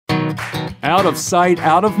Out of sight,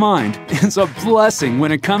 out of mind is a blessing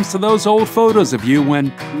when it comes to those old photos of you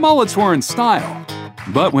when mullets were in style.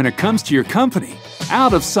 But when it comes to your company,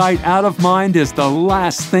 out of sight, out of mind is the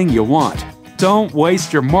last thing you want. Don't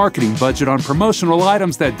waste your marketing budget on promotional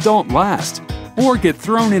items that don't last or get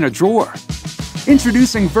thrown in a drawer.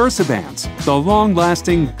 Introducing VersaBands, the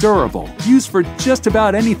long-lasting, durable, used for just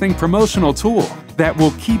about anything promotional tool that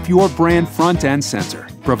will keep your brand front and center,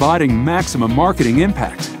 providing maximum marketing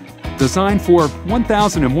impact. Designed for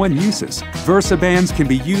 1001 uses, VersaBands can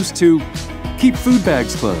be used to keep food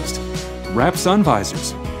bags closed, wrap sun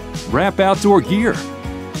visors, wrap outdoor gear,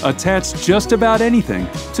 attach just about anything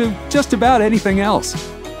to just about anything else.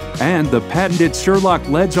 And the patented Sherlock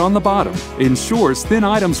ledge on the bottom ensures thin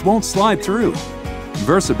items won't slide through.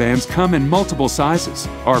 VersaBands come in multiple sizes,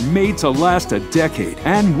 are made to last a decade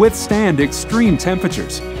and withstand extreme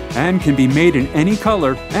temperatures, and can be made in any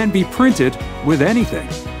color and be printed with anything.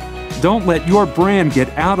 Don't let your brand get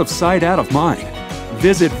out of sight, out of mind.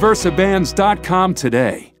 Visit versabands.com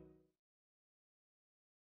today.